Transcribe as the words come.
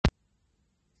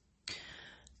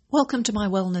Welcome to my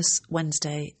Wellness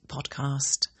Wednesday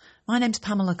podcast. My name's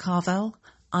Pamela Carvell.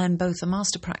 I'm both a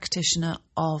master practitioner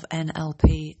of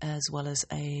NLP as well as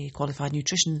a qualified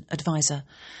nutrition advisor.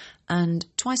 And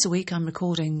twice a week I'm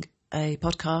recording a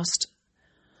podcast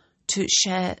to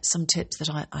share some tips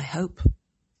that I hope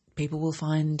people will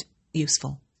find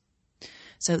useful.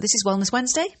 So this is Wellness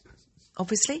Wednesday,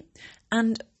 obviously.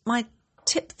 And my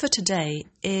tip for today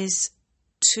is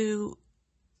to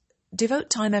devote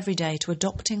time every day to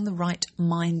adopting the right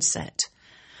mindset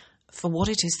for what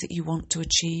it is that you want to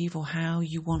achieve or how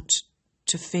you want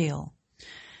to feel.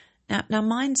 Now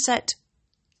mindset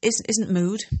isn't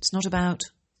mood. It's not about,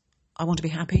 I want to be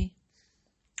happy,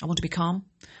 I want to be calm.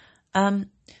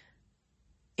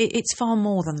 It's far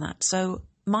more than that. So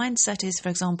mindset is, for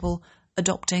example,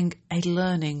 adopting a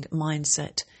learning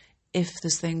mindset if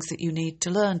there's things that you need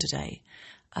to learn today.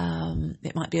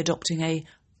 It might be adopting a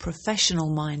professional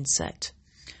mindset.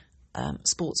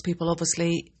 Sports people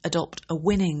obviously adopt a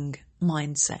winning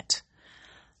mindset.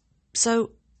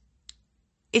 So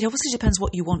it obviously depends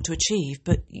what you want to achieve,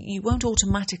 but you won't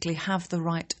automatically have the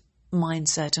right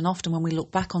mindset. And often when we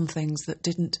look back on things that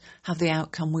didn't have the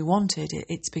outcome we wanted,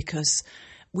 it's because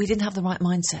we didn't have the right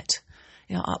mindset.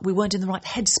 You know, we weren't in the right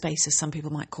headspace, as some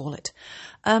people might call it.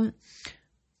 Now,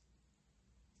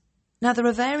 there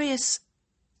are various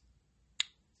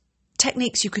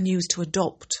techniques you can use to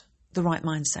adopt the right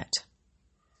mindset.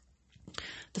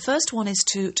 The first one is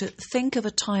to think of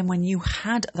a time when you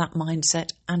had that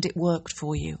mindset and it worked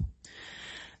for you.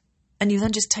 And you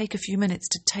then just take a few minutes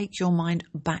to take your mind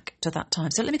back to that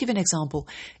time. So let me give you an example.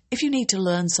 If you need to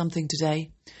learn something today,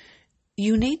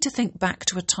 you need to think back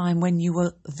to a time when you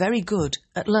were very good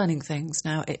at learning things.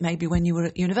 Now, it may be when you were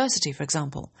at university, for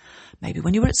example. Maybe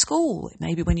when you were at school. It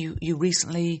may be when you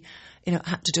recently,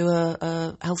 had to do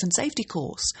a health and safety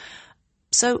course.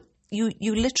 So you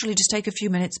literally just take a few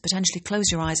minutes, potentially close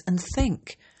your eyes and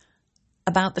think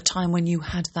about the time when you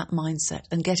had that mindset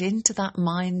and get into that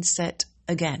mindset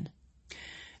again.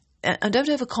 And don't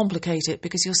overcomplicate it,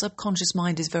 because your subconscious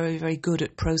mind is very, very good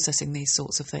at processing these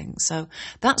sorts of things. So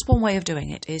that's one way of doing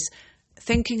it, is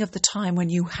thinking of the time when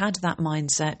you had that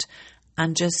mindset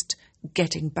and just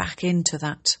getting back into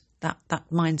that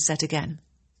mindset again.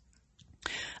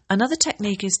 Another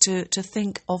technique is to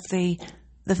think of the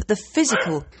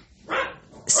physical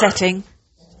setting.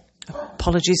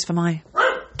 Apologies for my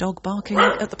dog barking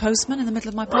at the postman in the middle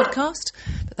of my podcast,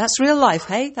 but that's real life,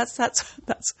 hey?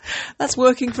 That's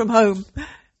working from home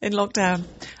in lockdown.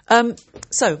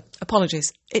 So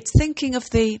apologies. It's thinking of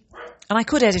and I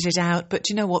could edit it out, but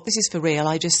you know what? This is for real.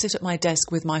 I just sit at my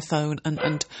desk with my phone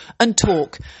and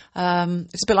talk.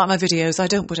 It's a bit like my videos. I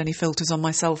don't put any filters on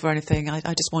myself or anything. I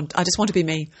just want to be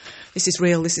me. This is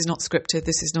real. This is not scripted.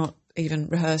 This is not even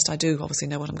rehearsed. I do obviously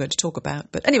know what I'm going to talk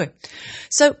about, but anyway.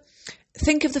 So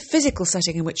think of the physical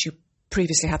setting in which you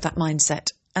previously had that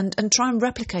mindset and try and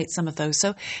replicate some of those.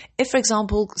 So if, for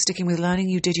example, sticking with learning,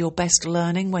 you did your best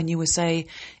learning when you were, say,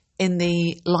 in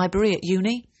the library at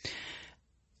uni,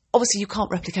 obviously you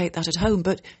can't replicate that at home,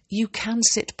 but you can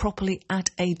sit properly at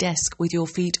a desk with your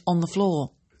feet on the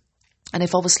floor. And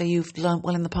if obviously you've learnt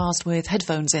well in the past with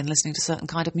headphones in, listening to certain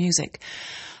kind of music,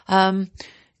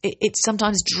 it's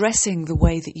sometimes dressing the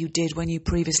way that you did when you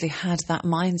previously had that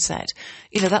mindset.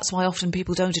 That's why often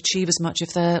people don't achieve as much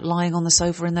if they're lying on the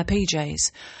sofa in their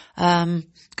PJs,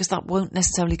 because that won't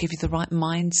necessarily give you the right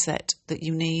mindset that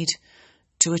you need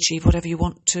to achieve whatever you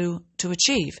want to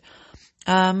achieve.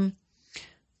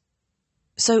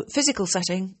 So physical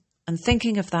setting and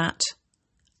thinking of that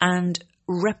and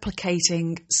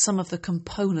replicating some of the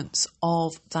components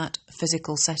of that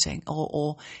physical setting,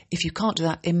 or if you can't do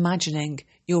that, imagining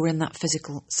you're in that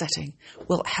physical setting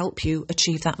will help you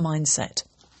achieve that mindset.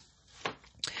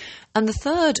 And the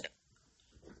third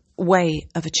way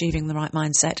of achieving the right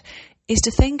mindset is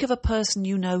to think of a person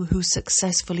you know who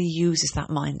successfully uses that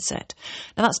mindset.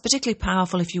 Now that's particularly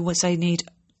powerful if you would say need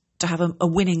to have a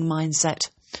winning mindset,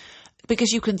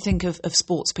 because you can think of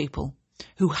sports people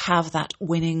who have that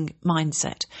winning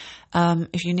mindset.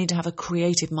 If you need to have a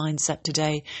creative mindset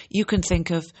today, you can think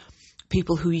of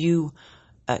people who you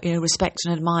respect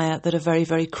and admire that are very,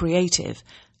 very creative.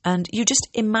 And you just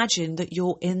imagine that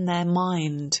you're in their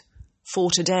mind for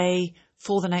today,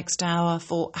 for the next hour,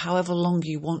 for however long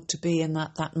you want to be in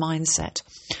that mindset.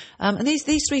 And these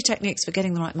three techniques for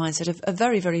getting the right mindset are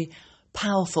very, very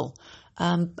powerful.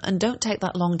 And don't take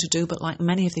that long to do, but like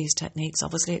many of these techniques,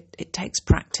 obviously it takes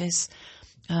practice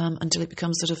until it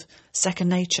becomes sort of second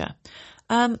nature.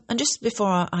 And just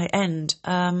before I end,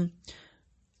 to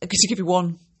give you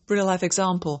one real life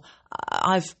example,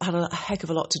 I've had a heck of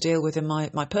a lot to deal with in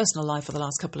my personal life for the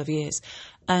last couple of years.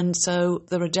 And so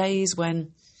there are days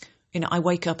when, I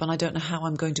wake up and I don't know how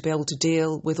I'm going to be able to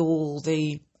deal with all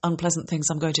the unpleasant things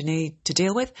I'm going to need to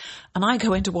deal with. And I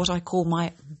go into what I call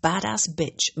my badass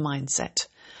bitch mindset.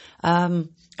 And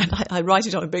I write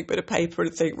it on a big bit of paper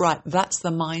and think, right, that's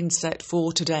the mindset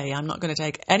for today. I'm not going to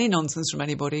take any nonsense from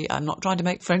anybody. I'm not trying to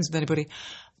make friends with anybody.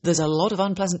 There's a lot of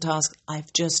unpleasant tasks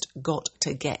I've just got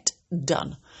to get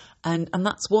done. And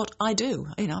that's what I do.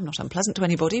 I'm not unpleasant to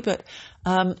anybody, but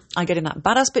I get in that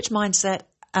badass bitch mindset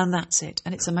and that's it.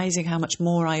 And it's amazing how much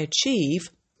more I achieve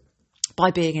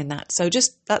by being in that. So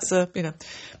that's a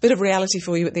bit of reality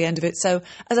for you at the end of it. So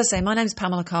as I say, my name's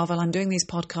Pamela Carville. I'm doing these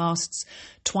podcasts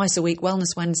twice a week,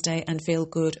 Wellness Wednesday and Feel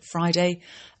Good Friday.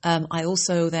 I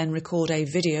also then record a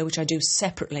video, which I do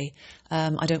separately.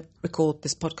 I don't record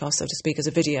this podcast, so to speak, as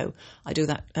a video. I do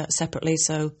that separately.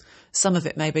 So some of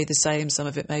it may be the same, some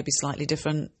of it may be slightly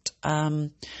different.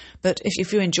 But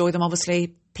if you enjoy them,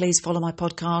 obviously, please follow my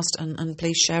podcast and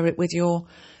please share it with your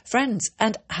friends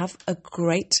and have a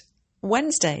great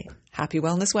Wednesday. Happy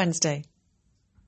Wellness Wednesday.